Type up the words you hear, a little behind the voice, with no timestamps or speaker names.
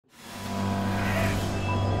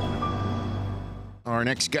Our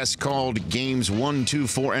next guest called games 1, 2,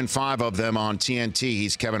 4, and 5 of them on TNT.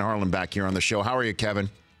 He's Kevin Harlan back here on the show. How are you,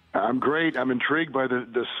 Kevin? I'm great. I'm intrigued by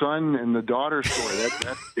the son and the daughter story.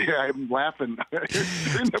 Yeah, I'm laughing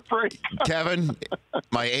during the break. Kevin,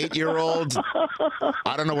 my 8-year-old,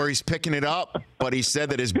 I don't know where he's picking it up, but he said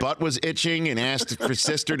that his butt was itching and asked for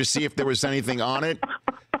sister to see if there was anything on it.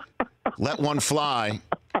 Let one fly.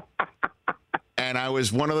 And I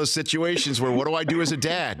was one of those situations where what do I do as a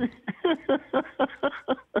dad?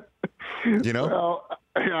 You know? Well,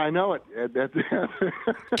 I know it.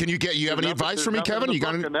 Can you have any advice for me, Kevin? You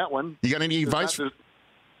got any, that one? You got any advice?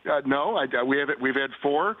 No, we've had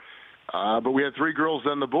 4, but we had 3 girls,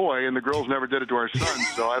 then the boy, and the girls never did it to our son.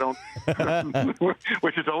 So I don't,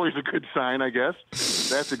 which is always a good sign, I guess.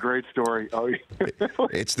 That's a great story.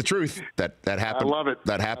 It's the truth. That happened. I love it.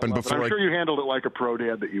 That happened before. I'm sure you handled it like a pro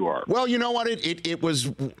dad that you are. Well, you know what? It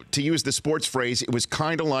was, to use the sports phrase, it was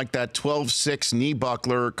kind of like that 12-6 knee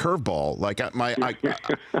buckler curveball. Like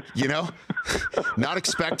you know, not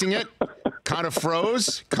expecting it, kind of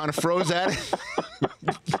froze at it.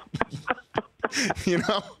 You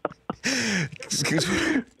know. That's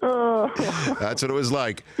what it was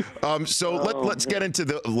like. So let's get into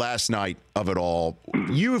the last night of it all.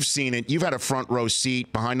 You've seen it. You've had a front row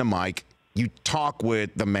seat behind the mic. You talk with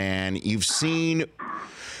the man. You've seen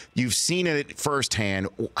it firsthand.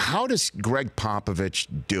 How does Greg Popovich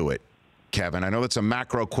do it, Kevin? I know that's a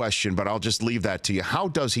macro question, but I'll just leave that to you. How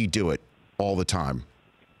does he do it all the time?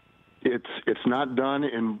 It's not done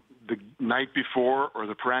in the night before or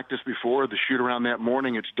the practice before, the shoot around that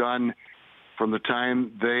morning. It's done from the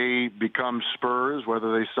time they become Spurs,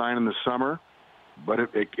 whether they sign in the summer. But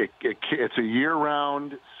it's a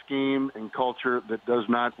year-round scheme and culture that does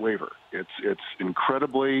not waver. It's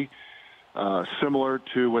incredibly similar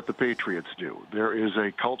to what the Patriots do. There is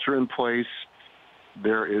a culture in place.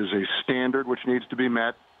 There is a standard which needs to be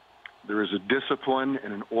met. There is a discipline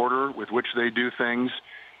and an order with which they do things.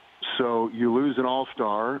 So you lose an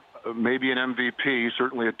all-star, maybe an MVP,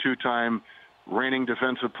 certainly a 2-time reigning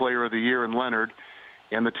defensive player of the year in Leonard,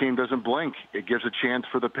 and the team doesn't blink. It gives a chance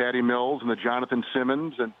for the Patty Mills and the Jonathan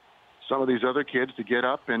Simmons and some of these other kids to get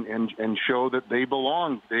up and show that they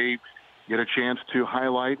belong. They get a chance to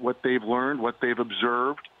highlight what they've learned, what they've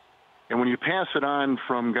observed. And when you pass it on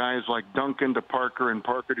from guys like Duncan to Parker and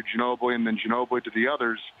Parker to Ginobili and then Ginobili to the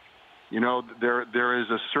others, you know, there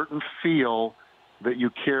is a certain feel that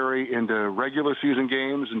you carry into regular season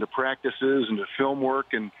games, into practices, into film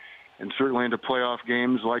work, and certainly into playoff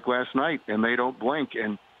games like last night, and they don't blink.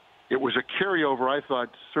 And it was a carryover, I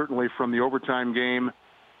thought, certainly from the overtime game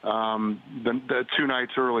the 2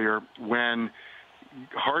 nights earlier when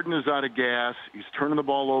Harden is out of gas. He's turning the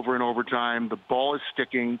ball over in overtime. The ball is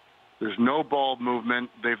sticking. There's no ball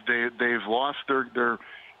movement. They've lost their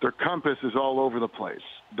compass is all over the place.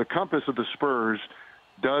 The compass of the Spurs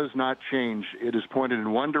does not change. It is pointed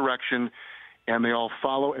in one direction, and they all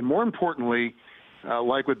follow. And more importantly,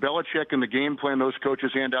 like with Belichick and the game plan those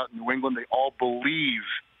coaches hand out in New England, they all believe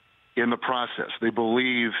in the process. They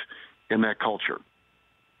believe in that culture.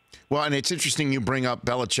 Well, and it's interesting you bring up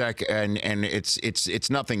Belichick, and it's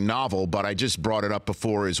nothing novel, but I just brought it up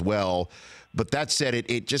before as well. But that said,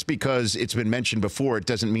 it just because it's been mentioned before, it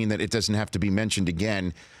doesn't mean that it doesn't have to be mentioned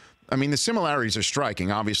again. I mean, the similarities are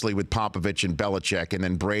striking, obviously, with Popovich and Belichick, and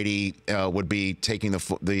then Brady would be taking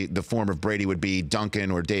the form of Brady would be Duncan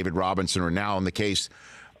or David Robinson, or now in the case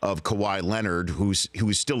of Kawhi Leonard, who's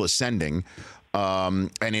still ascending, and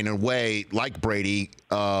in a way, like Brady,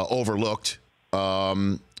 overlooked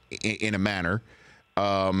in a manner,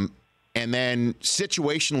 and then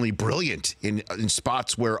situationally brilliant in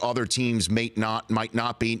spots where other teams might not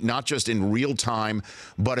be, not just in real time,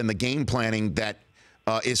 but in the game planning that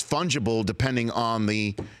is fungible depending on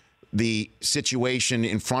the situation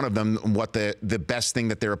in front of them, what the best thing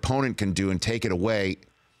that their opponent can do and take it away.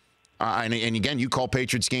 And again, you call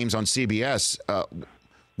Patriots games on CBS.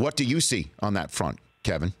 What do you see on that front,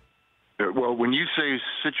 Kevin? Well, when you say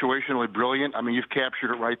situationally brilliant, I mean, you've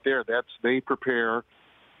captured it right there. They prepare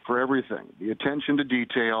for everything. The attention to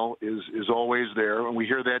detail is always there, and we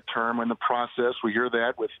hear that term in the process. We hear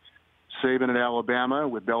that with Saban at Alabama,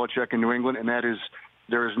 with Belichick in New England, and that is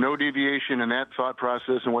there is no deviation in that thought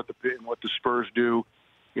process and what the Spurs do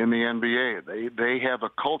in the NBA. They have a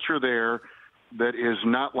culture there that is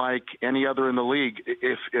not like any other in the league.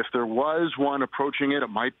 If there was one approaching it, it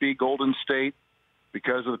might be Golden State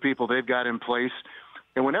because of the people they've got in place.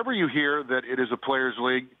 And whenever you hear that it is a players'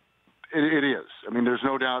 league, it is. I mean, there's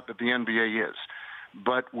no doubt that the NBA is.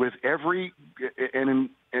 But with instead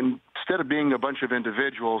of being a bunch of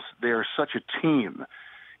individuals, they are such a team.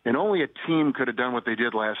 And only a team could have done what they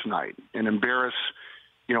did last night and embarrass,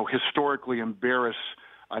 historically embarrass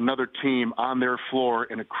another team on their floor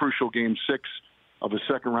in a crucial Game 6 of the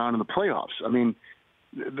second round in the playoffs. I mean,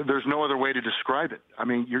 there's no other way to describe it. I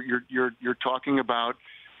mean, you're talking about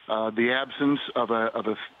the absence of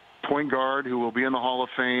a point guard who will be in the Hall of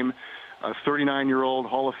Fame, a 39-year-old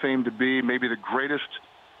Hall of Fame to be, maybe the greatest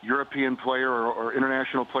European player or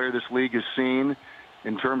international player this league has seen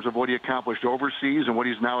in terms of what he accomplished overseas and what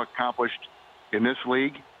he's now accomplished in this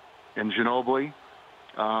league in Ginobili.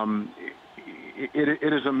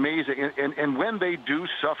 It is amazing. And when they do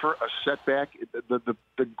suffer a setback,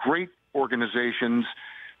 the great organizations,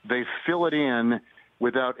 they fill it in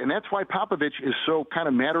without, and that's why Popovich is so kind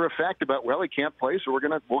of matter-of-fact about, well, he can't play, so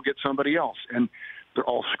we'll get somebody else. And they're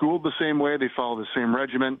all schooled the same way. They follow the same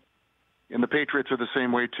regiment. And the Patriots are the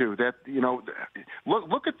same way, too. That,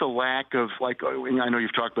 look at the lack of, I know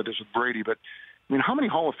you've talked about this with Brady, but, I mean, how many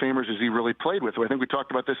Hall of Famers has he really played with? I think we talked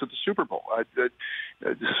about this at the Super Bowl.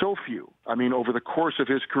 So few. I mean, over the course of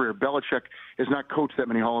his career, Belichick has not coached that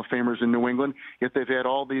many Hall of Famers in New England, yet they've had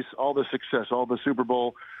all the success, all the Super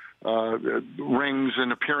Bowl rings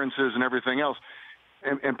and appearances and everything else.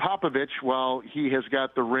 And Popovich, while he has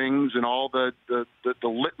got the rings and all the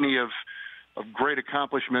litany of great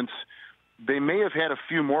accomplishments, they may have had a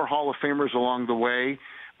few more Hall of Famers along the way,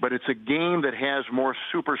 but it's a game that has more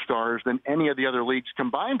superstars than any of the other leagues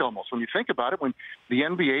combined almost. When you think about it, when the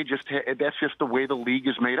NBA that's just the way the league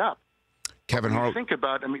is made up. Kevin Harlan. Think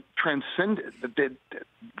about, transcended.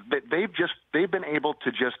 They've been able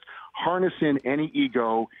to just harness in any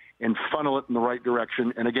ego and funnel it in the right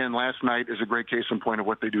direction. And again, last night is a great case in point of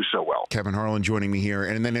what they do so well. Kevin Harlan joining me here.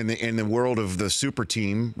 And then in the world of the super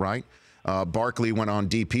team, right? Barkley went on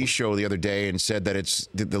DP's show the other day and said that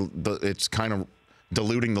it's kind of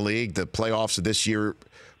diluting the league. The playoffs of this year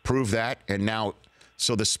prove that. And now,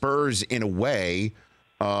 so the Spurs, in a way,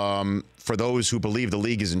 for those who believe the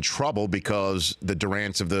league is in trouble because the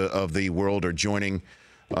Durants of the world are joining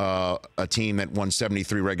a team that won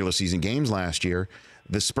 73 regular season games last year,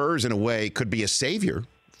 the Spurs, in a way, could be a savior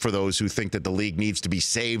for those who think that the league needs to be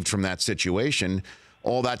saved from that situation.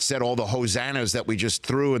 All that said, all the hosannas that we just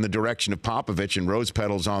threw in the direction of Popovich and rose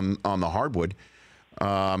petals on the hardwood,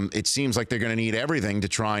 it seems like they're going to need everything to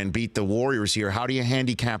try and beat the Warriors here. How do you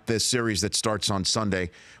handicap this series that starts on Sunday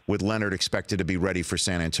with Leonard expected to be ready for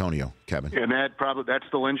San Antonio, Kevin? And that's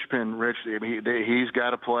the linchpin, Rich. He's got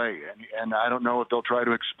to play, and I don't know if they'll try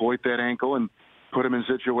to exploit that ankle and put him in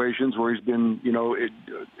situations where he's been,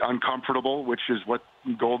 uncomfortable, which is what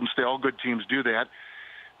Golden State, all good teams do that.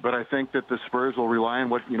 But I think that the Spurs will rely on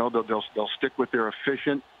what, they'll stick with their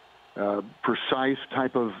efficient, precise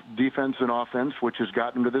type of defense and offense, which has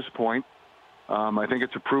gotten them to this point. I think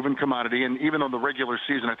it's a proven commodity. And even on the regular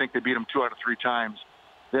season, I think they beat them 2 out of 3 times.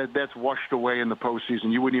 That's washed away in the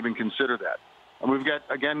postseason. You wouldn't even consider that. And we've got,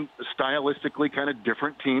 again, stylistically kind of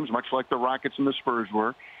different teams, much like the Rockets and the Spurs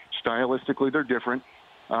were. Stylistically, they're different.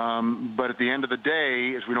 But at the end of the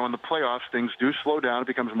day, as we know in the playoffs, things do slow down. It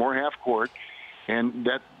becomes more half court. And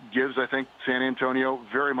that gives, I think, San Antonio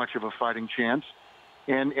very much of a fighting chance.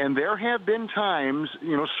 And there have been times,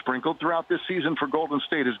 sprinkled throughout this season for Golden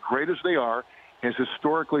State, as great as they are, as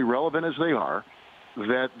historically relevant as they are,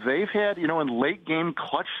 that they've had, in late-game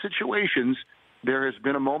clutch situations, there has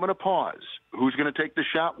been a moment of pause. Who's going to take the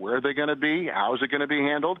shot? Where are they going to be? How is it going to be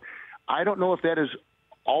handled? I don't know if that has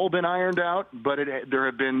all been ironed out, but there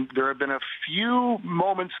have been a few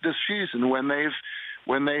moments this season when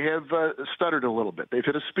they have stuttered a little bit. They've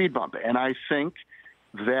hit a speed bump, and I think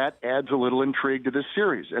that adds a little intrigue to this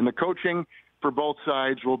series. And the coaching for both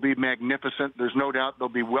sides will be magnificent. There's no doubt they'll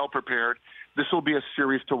be well prepared. This will be a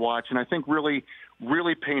series to watch, and I think really,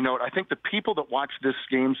 really pay note. I think the people that watch this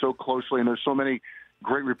game so closely, and there's so many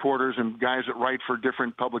great reporters and guys that write for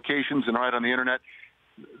different publications and write on the internet,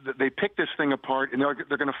 they pick this thing apart, and they're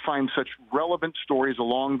going to find such relevant stories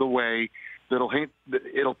along the way it'll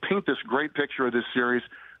paint this great picture of this series.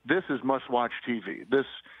 This is must-watch TV.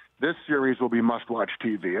 This series will be must-watch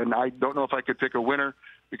TV, and I don't know if I could pick a winner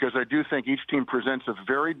because I do think each team presents a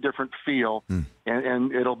very different feel,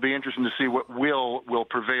 and it'll be interesting to see what will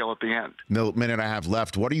prevail at the end. The minute I have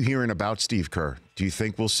left, what are you hearing about Steve Kerr? Do you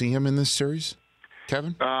think we'll see him in this series,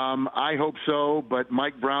 Kevin? I hope so, but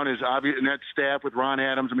Mike Brown is obvious, and that staff with Ron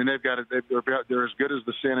Adams. I mean, they're as good as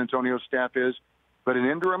the San Antonio staff is, but an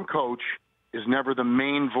interim coach is never the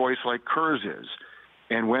main voice like Kerr's is.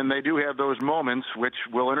 And when they do have those moments, which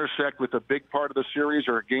will intersect with a big part of the series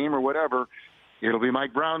or a game or whatever, it'll be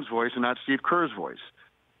Mike Brown's voice and not Steve Kerr's voice.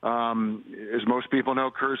 As most people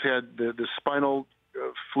know, Kerr's had the spinal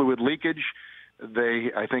fluid leakage.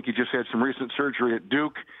 I think he just had some recent surgery at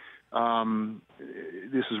Duke.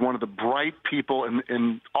 This is one of the bright people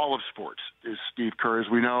in all of sports, is Steve Kerr, as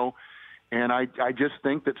we know. And I just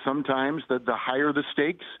think that sometimes the higher the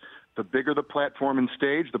stakes, the bigger the platform and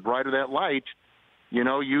stage, the brighter that light. You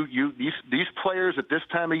know, these players at this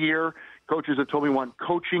time of year, coaches have told me, want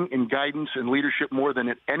coaching and guidance and leadership more than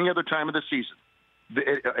at any other time of the season.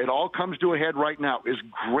 It all comes to a head right now. As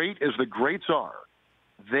great as the greats are,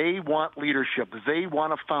 they want leadership. They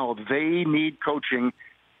want to follow. They need coaching,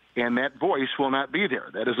 and that voice will not be there.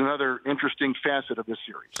 That is another interesting facet of this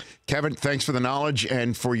series. Kevin, thanks for the knowledge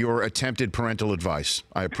and for your attempted parental advice.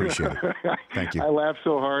 I appreciate it. Thank you. I laugh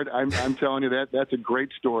so hard. I'm telling you that's a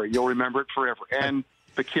great story. You'll remember it forever. And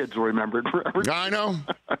the kids will remember it forever. I know.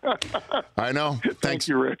 I know. Thanks. Thank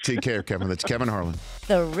you, Rich. Take care, Kevin. That's Kevin Harlan.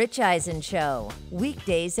 The Rich Eisen Show,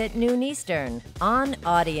 weekdays at noon Eastern on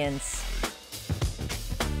Audience.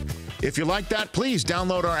 If you like that, please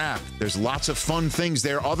download our app. There's lots of fun things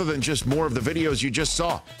there other than just more of the videos you just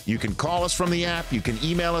saw. You can call us from the app. You can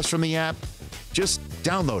email us from the app. Just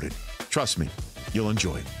download it. Trust me, you'll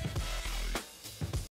enjoy it.